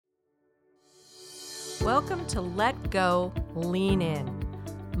Welcome to Let Go, Lean In,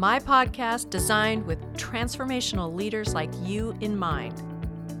 my podcast designed with transformational leaders like you in mind.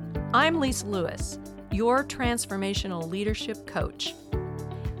 I'm Lisa Lewis, your transformational leadership coach.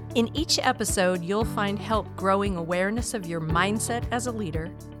 In each episode, you'll find help growing awareness of your mindset as a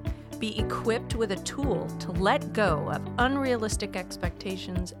leader, be equipped with a tool to let go of unrealistic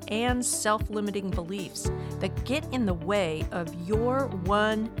expectations and self-limiting beliefs that get in the way of your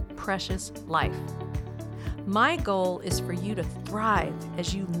one precious life. My goal is for you to thrive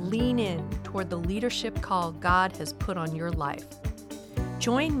as you lean in toward the leadership call God has put on your life.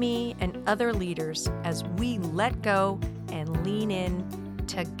 Join me and other leaders as we let go and lean in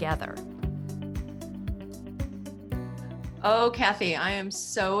together. Oh, Kathy, I am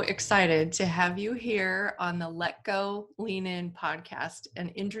so excited to have you here on the Let Go, Lean In podcast and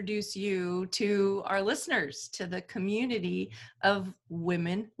introduce you to our listeners, to the community of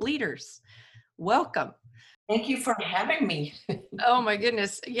women leaders. Welcome. Thank you for having me. Oh my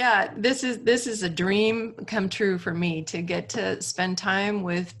goodness. Yeah, this is a dream come true for me to get to spend time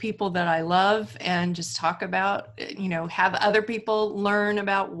with people that I love and just talk about, have other people learn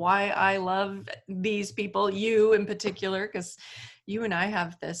about why I love these people, you in particular, because you and I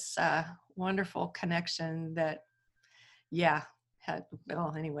have this wonderful connection that,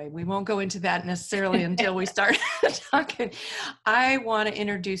 well, anyway, we won't go into that necessarily until we start talking. I want to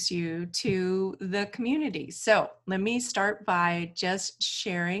introduce you to the community. So let me start by just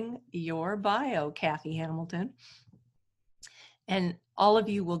sharing your bio, Kathy Hamilton. And all of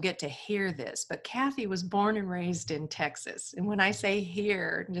you will get to hear this, but Kathy was born and raised in Texas. And when I say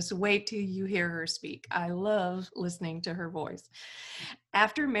hear, just wait till you hear her speak. I love listening to her voice.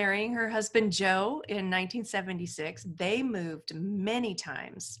 After marrying her husband, Joe, in 1976, they moved many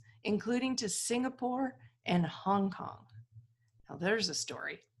times, including to Singapore and Hong Kong. Now there's a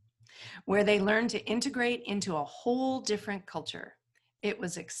story where they learned to integrate into a whole different culture. It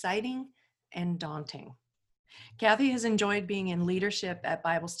was exciting and daunting. Kathy has enjoyed being in leadership at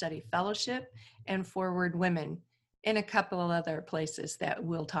Bible Study Fellowship and Forward Women in a couple of other places that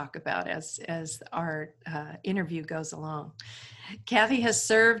we'll talk about as our interview goes along. Kathy has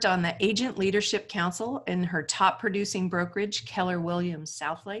served on the Agent Leadership Council in her top producing brokerage, Keller Williams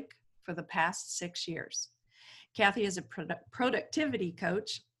Southlake, for the past 6 years. Kathy is a productivity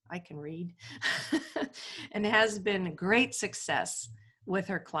coach, I can read, and has been a great success with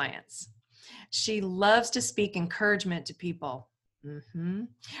her clients. She loves to speak encouragement to people.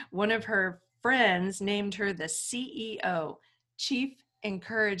 One of her friends named her the CEO, Chief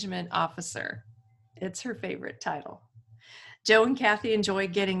Encouragement Officer. It's her favorite title. Joe and Kathy enjoy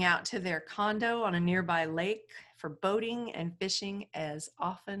getting out to their condo on a nearby lake for boating and fishing as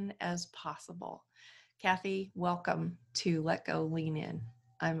often as possible. Kathy, welcome to Let Go, Lean In.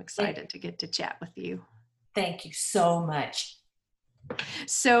 I'm excited to get to chat with you. Thank you so much.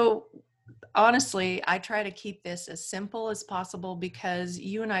 So, honestly, I try to keep this as simple as possible because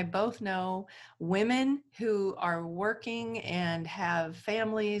you and I both know women who are working and have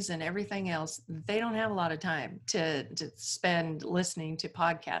families and everything else, they don't have a lot of time to spend listening to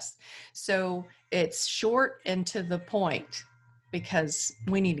podcasts. So it's short and to the point because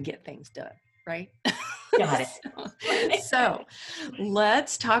we need to get things done, right? Got it. So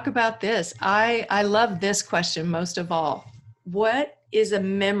let's talk about this. I love this question most of all. What is a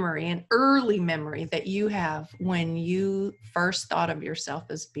memory, an early memory that you have when you first thought of yourself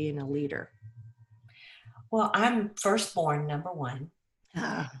as being a leader? Well, I'm firstborn, number one,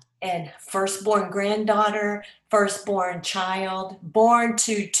 and firstborn granddaughter, firstborn child, born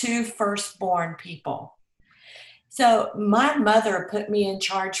to two firstborn people. So my mother put me in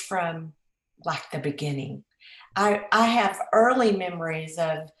charge from like the beginning. I have early memories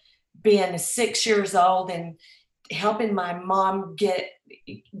of being 6 years old and helping my mom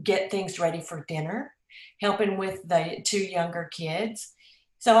get things ready for dinner, helping with the two younger kids.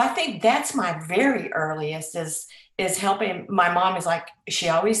 So I think that's my very earliest is helping. My mom is like, she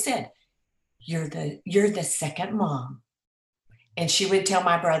always said, you're the second mom. And she would tell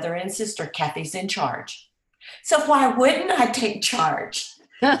my brother and sister, Kathy's in charge. So why wouldn't I take charge?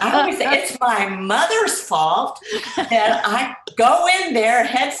 I always say it's my mother's fault that I go in there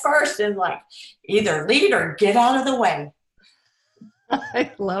head first and like either lead or get out of the way.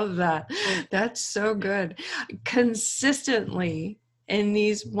 I love that. That's so good. Consistently in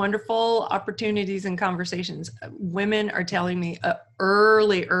these wonderful opportunities and conversations, women are telling me an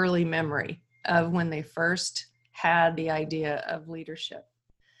early memory of when they first had the idea of leadership.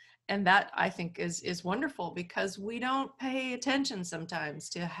 And that I think is wonderful because we don't pay attention sometimes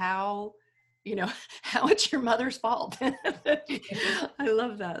to how how it's your mother's fault. I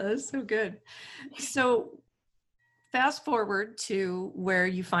love that. That's so good. So fast forward to where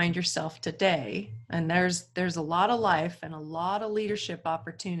you find yourself today, and there's a lot of life and a lot of leadership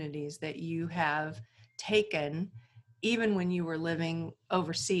opportunities that you have taken, even when you were living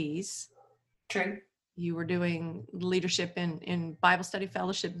overseas. True. You were doing leadership in Bible study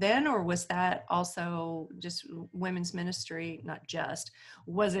fellowship then, or was that also just women's ministry? Not just,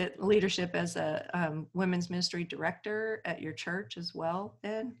 was it leadership as a women's ministry director at your church as well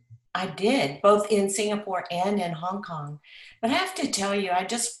then? I did, both in Singapore and in Hong Kong. But I have to tell you, I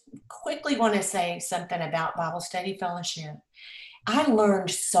just quickly want to say something about Bible Study Fellowship. I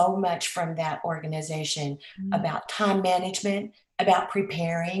learned so much from that organization about time management, about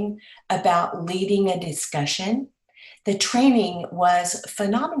preparing, about leading a discussion. The training was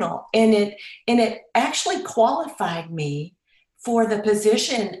phenomenal, and it actually qualified me for the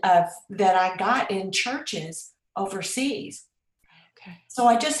position of that I got in churches overseas. Okay. So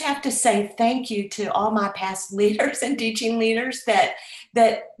I just have to say thank you to all my past leaders and teaching leaders that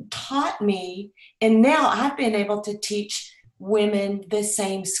taught me, and now I've been able to teach women the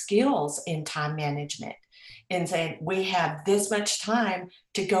same skills in time management and say we have this much time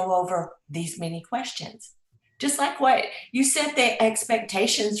to go over these many questions. Just like what you set the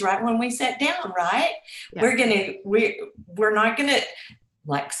expectations right when we sat down, right? Yeah. We're not gonna,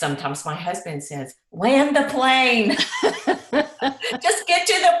 like sometimes my husband says, land the plane. Just get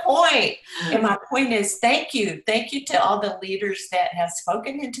to the point. And my point is, thank you. Thank you to all the leaders that have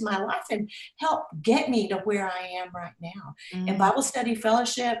spoken into my life and helped get me to where I am right now. And Bible Study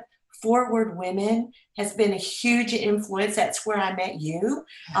Fellowship, Forward Women has been a huge influence. That's where I met you.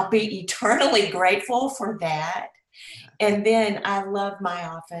 I'll be eternally grateful for that. And then I love my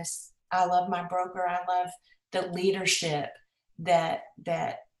office. I love my broker. I love the leadership that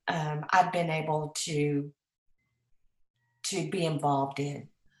I've been able to be involved in.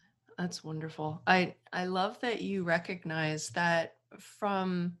 That's wonderful. I love that you recognize that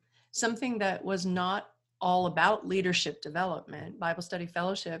from something that was not all about leadership development. Bible Study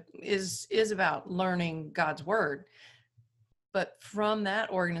Fellowship is about learning God's word. But from that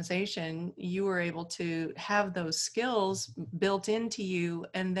organization, you were able to have those skills built into you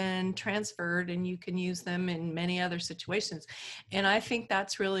and then transferred, and you can use them in many other situations. And I think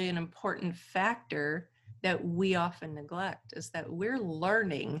that's really an important factor that we often neglect, is that we're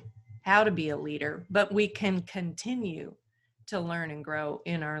learning how to be a leader, but we can continue to learn and grow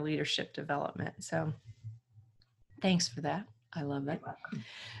in our leadership development. So thanks for that. I love it.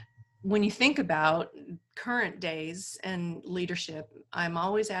 When you think about current days and leadership, I'm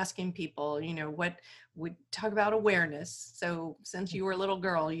always asking people, what we talk about awareness. So since you were a little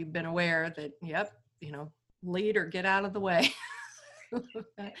girl, you've been aware that, lead or get out of the way.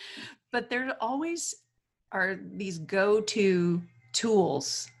 But there always are these go-to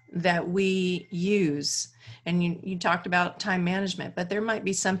tools that we use. And you talked about time management, but there might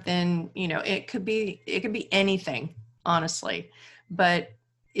be something, it could be anything, honestly. But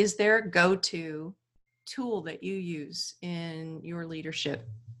is there a go-to tool that you use in your leadership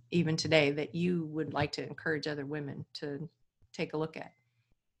even today that you would like to encourage other women to take a look at?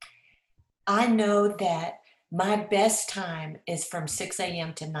 I know that my best time is from 6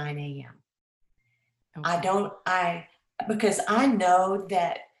 a.m. to 9 a.m. Okay. Because I know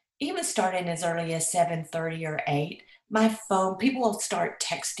that even starting as early as 7:30 or 8, my phone, people will start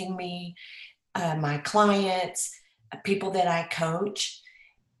texting me, my clients, people that I coach,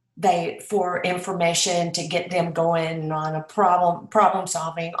 for information to get them going on a problem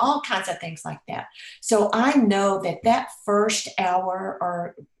solving, all kinds of things like that. So I know that first hour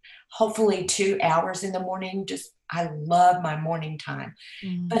or hopefully 2 hours in the morning, I love my morning time.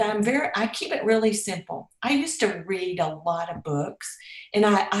 But I keep it really simple. I used to read a lot of books, and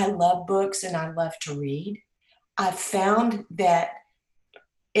I love books and I love to read. I've found that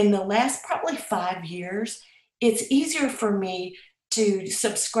in the last probably 5 years, it's easier for me to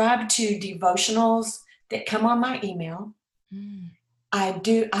subscribe to devotionals that come on my email. I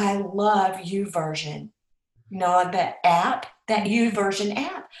love YouVersion. That YouVersion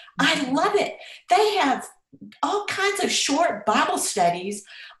app. I love it. They have all kinds of short Bible studies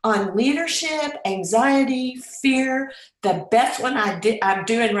on leadership, anxiety, fear. The best one I'm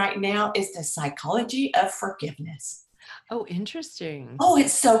doing right now is the psychology of forgiveness. Oh, interesting. Oh,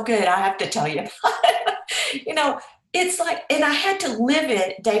 it's so good. I have to tell you. It's like, and I had to live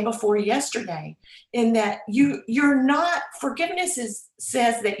it day before yesterday, in that you're not, forgiveness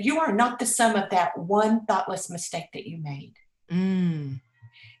says that you are not the sum of that one thoughtless mistake that you made. And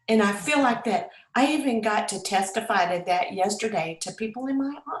I feel like that I even got to testify to that yesterday to people in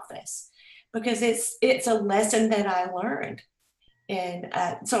my office, because it's a lesson that I learned. And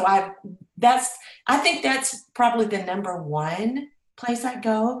so I think that's probably the number one place I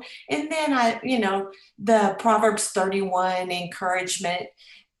go. And then the Proverbs 31 encouragement,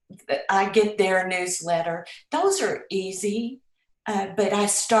 I get their newsletter. Those are easy. But I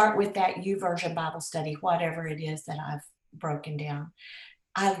start with that YouVersion Bible study, whatever it is that I've broken down.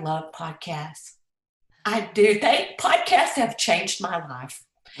 I love podcasts. I do. Podcasts have changed my life.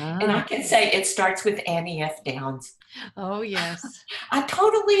 And I can say it starts with Annie F. Downs. Oh, yes. I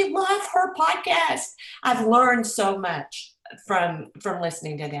totally love her podcast. I've learned so much from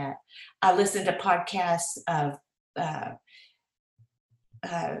listening to that. I listen to podcasts of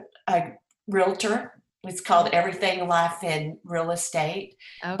a realtor. It's called Everything Life in Real Estate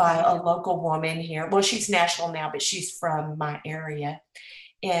by a local woman here. Well, she's national now, but she's from my area.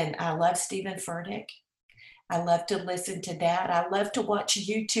 And I love Stephen Furtick. I love to listen to that. I love to watch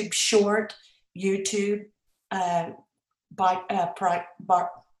YouTube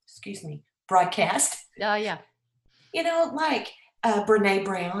broadcast. Yeah. Like Brene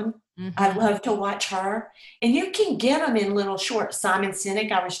Brown. Mm-hmm. I love to watch her. And you can get them in little short. Simon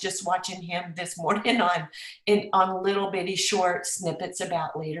Sinek, I was just watching him this morning on little bitty short snippets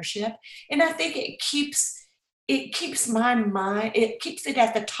about leadership. And I think it keeps my mind, it keeps it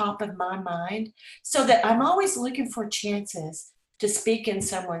at the top of my mind, so that I'm always looking for chances to speak in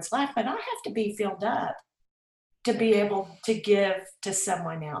someone's life, but I have to be filled up to be able to give to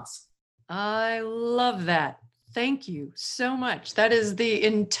someone else. I love that. Thank you so much. That is the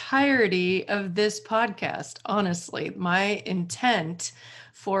entirety of this podcast. Honestly, my intent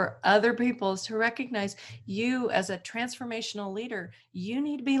for other people is to recognize you as a transformational leader. You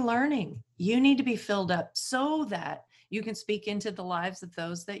need to be learning. You need to be filled up so that you can speak into the lives of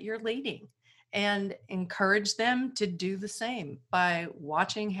those that you're leading and encourage them to do the same by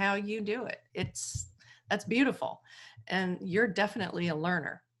watching how you do it. That's beautiful. And you're definitely a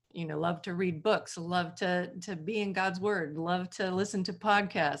learner. Love to read books, love to be in God's word, love to listen to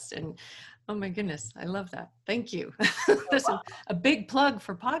podcasts. And oh my goodness, I love that. Thank you. That's a big plug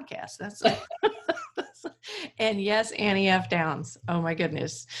for podcasts. And yes, Annie F. Downs. Oh my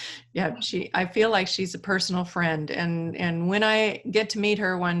goodness. Yeah, I feel like she's a personal friend. And when I get to meet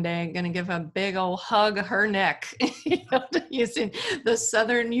her one day, I'm going to give a big old hug her neck, using the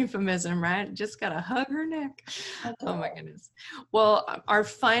Southern euphemism, right? Just got to hug her neck. Oh my goodness. Well, our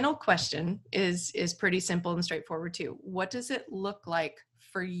final question is pretty simple and straightforward too. What does it look like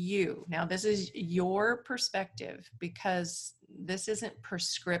for you? Now, this is your perspective, because this isn't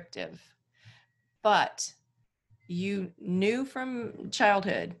prescriptive, but you knew from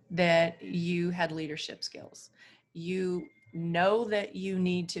childhood that you had leadership skills. You know that you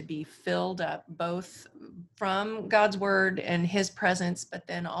need to be filled up both from God's word and his presence, but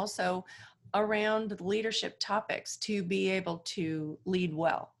then also around leadership topics to be able to lead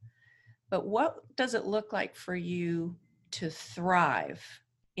well. But what does it look like for you to thrive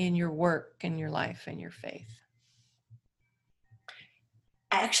in your work, in your life, and your faith?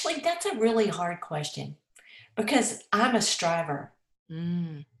 Actually, that's a really hard question, because I'm a striver.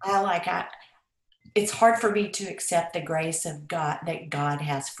 It's hard for me to accept the grace of God that God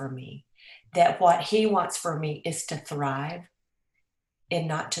has for me, that what he wants for me is to thrive and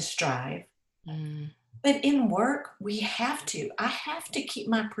not to strive. But in work, I have to keep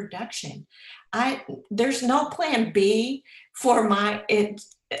my production. There's no plan B for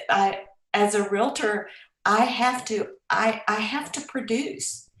as a realtor. I have to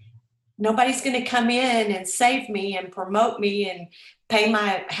produce. Nobody's going to come in and save me and promote me and pay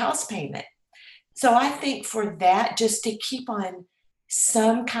my house payment. So I think for that, just to keep on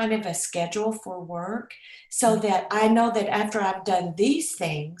some kind of a schedule for work, so that I know that after I've done these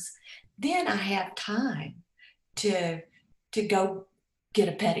things, then I have time to go get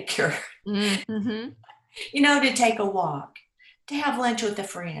a pedicure, to take a walk, to have lunch with a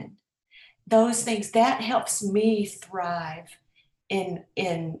friend. Those things, that helps me thrive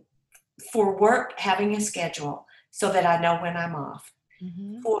for work, having a schedule so that I know when I'm off.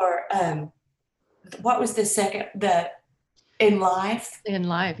 For what was the second? In life? In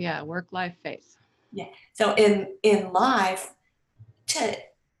life, yeah, work, life, faith. Yeah. So in life,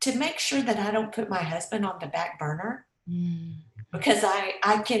 to make sure that I don't put my husband on the back burner, because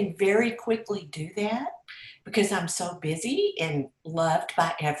I can very quickly do that, because I'm so busy and loved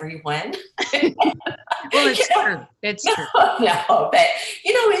by everyone. Well, it's true. It's true. No, but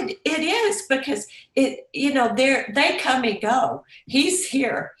it is, because they come and go. He's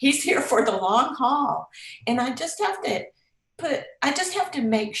here for the long haul. And I just have to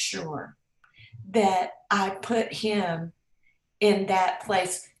make sure that I put him in that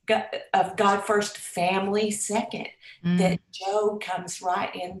place God first, family second, Mm. that Joe comes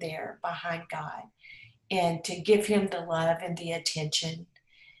right in there behind God, and to give him the love and the attention.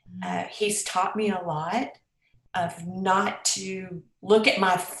 He's taught me a lot of not to look at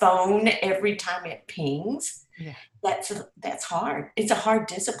my phone every time it pings. Yeah. That's hard. It's a hard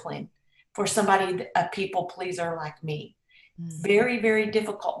discipline for somebody, a people pleaser like me. Very, very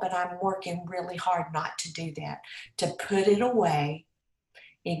difficult, but I'm working really hard not to do that, to put it away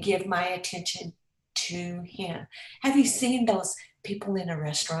and give my attention to him. Have you seen those people in a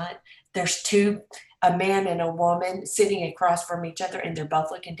restaurant? There's a man and a woman sitting across from each other, and they're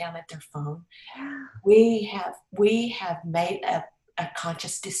both looking down at their phone. Yeah. We have made a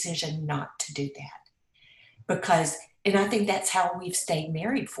conscious decision not to do that, because, and I think that's how we've stayed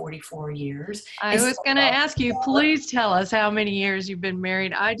married 44 years. I And was so, going to ask you, please tell us how many years you've been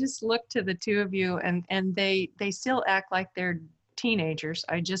married. I just looked to the two of you, and they still act like they're teenagers.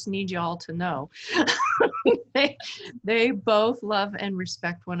 I just need y'all to know. they both love and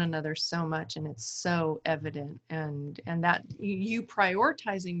respect one another so much, and it's so evident. And that you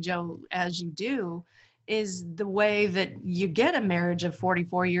prioritizing Joe as you do is the way that you get a marriage of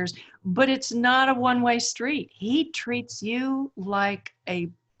 44 years, but it's not a one-way street. He treats you like a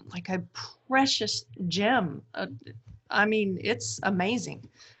precious gem. I mean, it's amazing.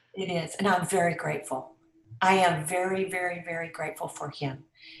 it is, and I'm very grateful. I am very, very, very grateful for him.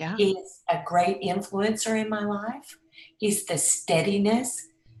 Yeah. He's a great influencer in my life. He's the steadiness.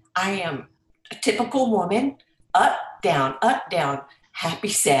 I am a typical woman, up, down, happy,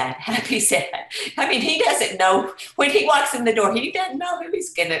 sad, happy, sad. I mean, he doesn't know when he walks in the door, he doesn't know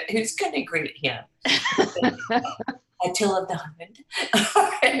who's gonna greet him. Attila the Hun,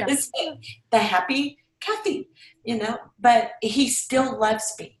 the happy Kathy, but he still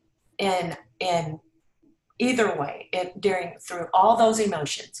loves me. And either way, through all those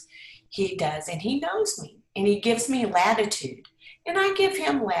emotions, he does, and he knows me, and he gives me latitude, and I give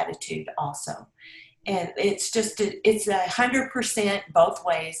him latitude also. And it's 100% both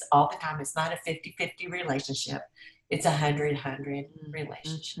ways all the time. It's not a 50-50 relationship. It's 100-100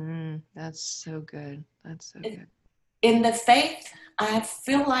 relationship. Mm-hmm. That's so good. That's so good. In the faith, I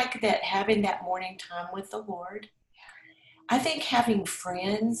feel like that having that morning time with the Lord, I think having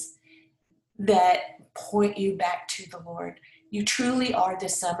friends that point you back to the Lord, you truly are the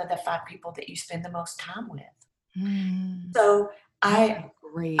sum of the 5 people that you spend the most time with. So I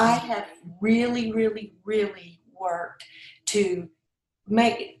have really, really, really worked to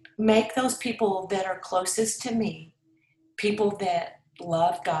make those people that are closest to me, people that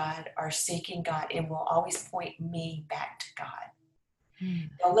love God, are seeking God, and will always point me back to God.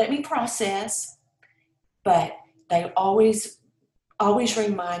 They'll let me process, but they always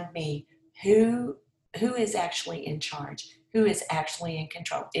remind me who is actually in charge, who is actually in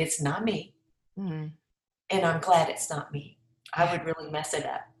control. It's not me. And I'm glad it's not me. I would really mess it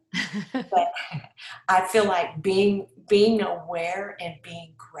up. But I feel like being aware and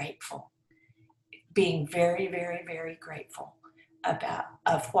being grateful, being very, very, very grateful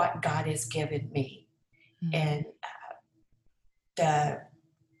of what God has given me, and the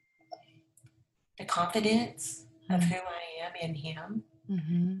confidence of who I am in him.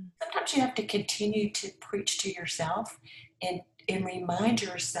 Sometimes you have to continue to preach to yourself and remind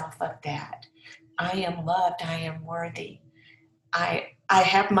yourself of that. I am loved. I am worthy. I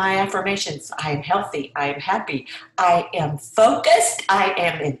have my affirmations. I am healthy. I am happy. I am focused. I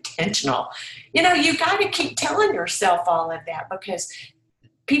am intentional. You got to keep telling yourself all of that, because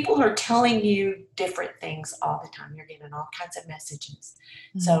people are telling you different things all the time. You're getting all kinds of messages.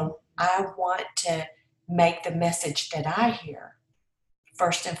 So I want to make the message that I hear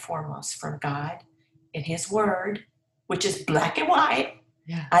first and foremost from God in his word, which is black and white.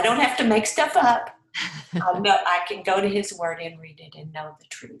 Yeah. I don't have to make stuff up. I can go to his word and read it and know the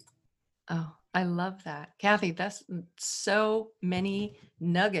truth. Oh, I love that. Kathy, that's so many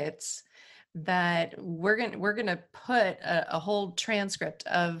nuggets that we're gonna put a whole transcript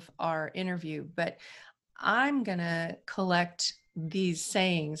of our interview, but I'm gonna collect these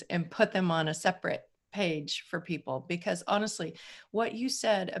sayings and put them on a separate page for people, because honestly, what you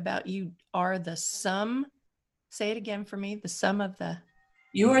said about you are the sum, say it again for me, the sum of the...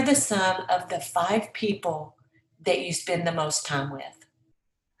 You are the sum of the 5 people that you spend the most time with.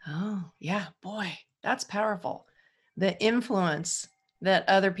 Oh, yeah, boy, that's powerful. The influence that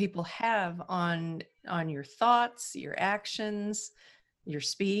other people have on your thoughts, your actions, your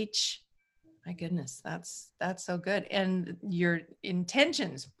speech. My goodness, that's so good. And your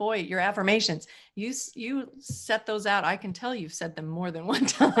intentions, boy, your affirmations, you set those out. I can tell you've said them more than one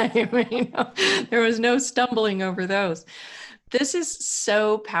time. There was no stumbling over those. This is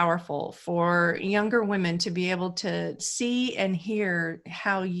so powerful for younger women to be able to see and hear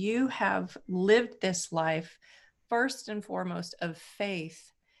how you have lived this life, first and foremost, of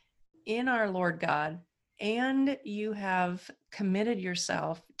faith in our Lord God, and you have committed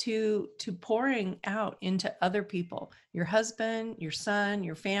yourself to pouring out into other people, your husband, your son,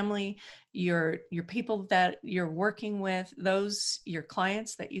 your family, your people that you're working with, those your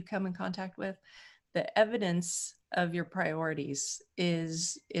clients that you come in contact with. The evidence of your priorities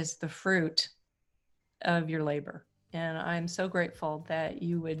is the fruit of your labor. And I'm so grateful that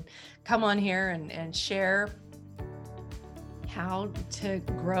you would come on here and share how to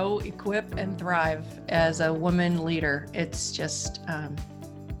grow, equip, and thrive as a woman leader. It's just been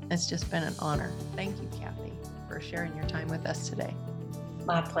an honor. Thank you, Kathy, for sharing your time with us today.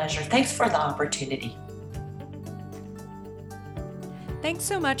 My pleasure. Thanks for the opportunity. Thanks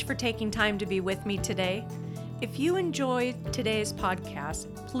so much for taking time to be with me today. If you enjoyed today's podcast,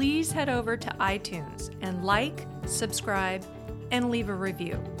 please head over to iTunes and like, subscribe, and leave a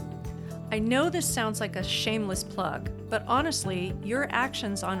review. I know this sounds like a shameless plug, but honestly, your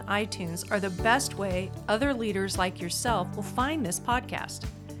actions on iTunes are the best way other leaders like yourself will find this podcast.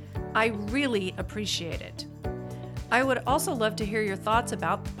 I really appreciate it. I would also love to hear your thoughts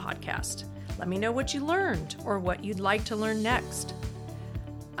about the podcast. Let me know what you learned or what you'd like to learn next.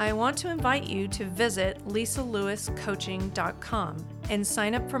 I want to invite you to visit lisalewiscoaching.com and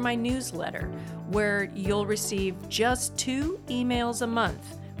sign up for my newsletter, where you'll receive just 2 emails a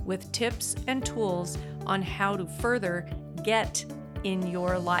month with tips and tools on how to further get in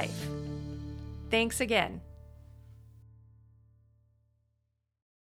your life. Thanks again.